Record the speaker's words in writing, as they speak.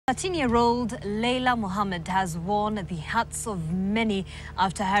13-year-old Leyla Mohammed has won the hearts of many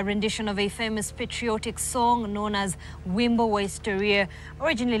after her rendition of a famous patriotic song known as Wimbo Wa Historia,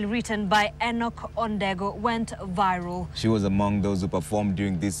 originally written by Enock Ondego, went viral. She was among those who performed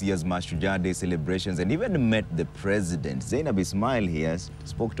during this year's Mashujaa Day celebrations and even met the president. Zainab Ismail here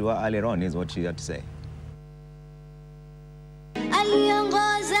spoke to her earlier on. Here's what she had to say.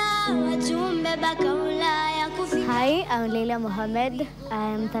 Hi, I'm Leyla Mohammed.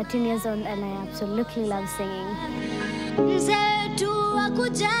 I'm 13 years old and I absolutely love singing.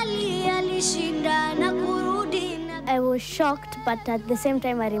 I was shocked, but at the same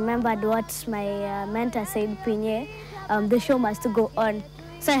time I remembered what my mentor said, Pinye, the show must go on.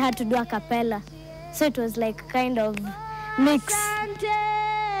 So I had to do a cappella. So it was like kind of mix.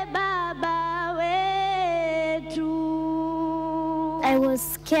 I was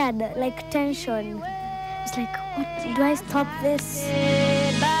scared, like tension. It's like, what, do I stop this?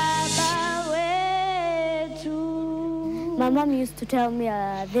 My mom used to tell me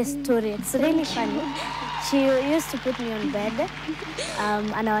this story. It's really funny. She used to put me on bed,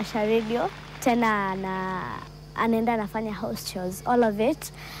 anawasha radio, tena anaenda anafanya house chores, all of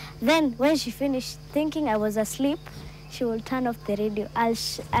it. Then when she finished thinking I was asleep, she will turn off the radio. I'll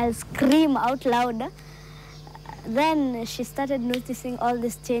scream out loud. Then she started noticing all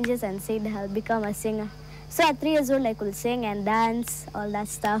these changes and said I'll become a singer. So at 3 years old, I could sing and dance, all that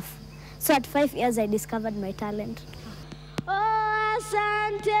stuff. So at 5 years, I discovered my talent. Oh,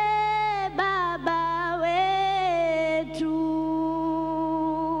 asante baba wetu.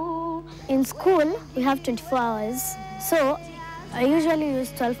 In school, we have 24 hours. So I usually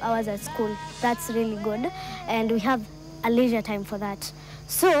use 12 hours at school. That's really good. And we have a leisure time for that.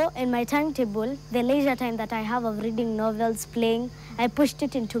 So in my timetable, the leisure time that I have of reading novels, playing, I pushed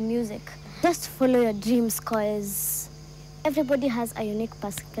it into music. Just follow your dreams, because everybody has a unique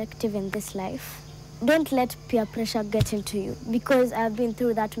perspective in this life. Don't let peer pressure get into you, because I've been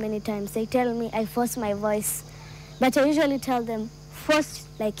through that many times. They tell me I force my voice, but I usually tell them, force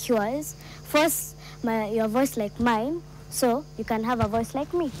like yours, force your voice like mine, so you can have a voice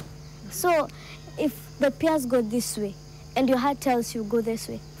like me. So if the peers go this way, and your heart tells you go this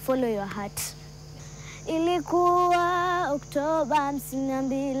way, follow your heart. Ilikuwa Oktoba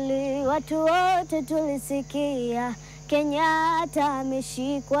 52, watu wote tulisikia Kenyatta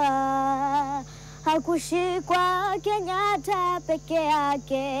ameshikwa. Hakushikwa Kenyatta peke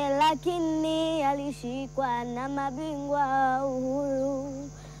yake, lakini alishikwa na mabingwa Uhuru.